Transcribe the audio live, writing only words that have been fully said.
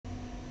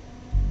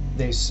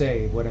They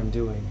say what I'm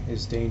doing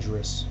is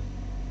dangerous.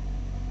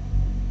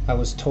 I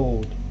was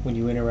told when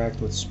you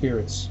interact with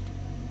spirits,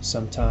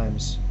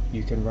 sometimes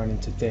you can run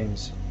into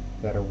things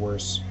that are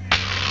worse.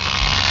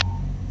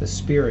 The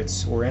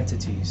spirits or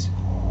entities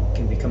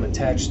can become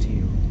attached to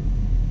you.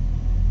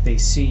 They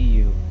see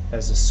you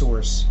as a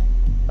source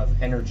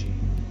of energy,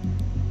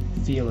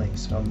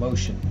 feelings,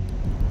 emotion.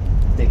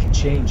 They can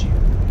change you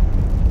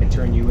and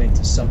turn you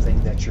into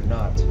something that you're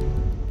not.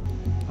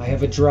 I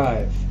have a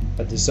drive,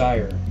 a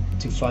desire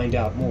to find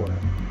out more,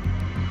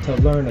 to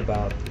learn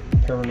about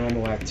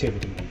paranormal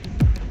activity,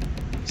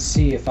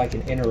 see if I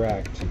can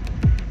interact,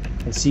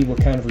 and see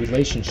what kind of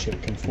relationship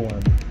can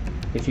form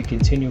if you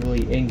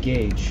continually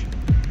engage.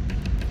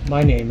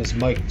 My name is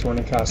Mike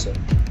Tornicasa.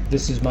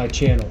 This is my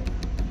channel,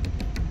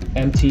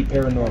 MT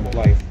Paranormal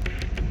Life.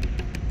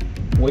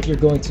 What you're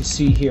going to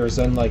see here is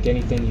unlike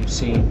anything you've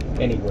seen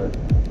anywhere.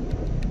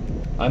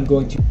 I'm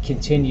going to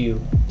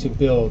continue to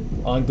build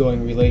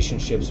ongoing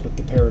relationships with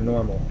the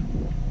paranormal.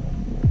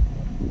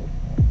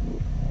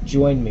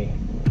 Join me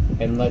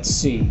and let's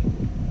see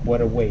what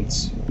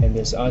awaits in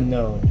this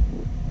unknown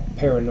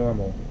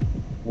paranormal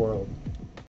world.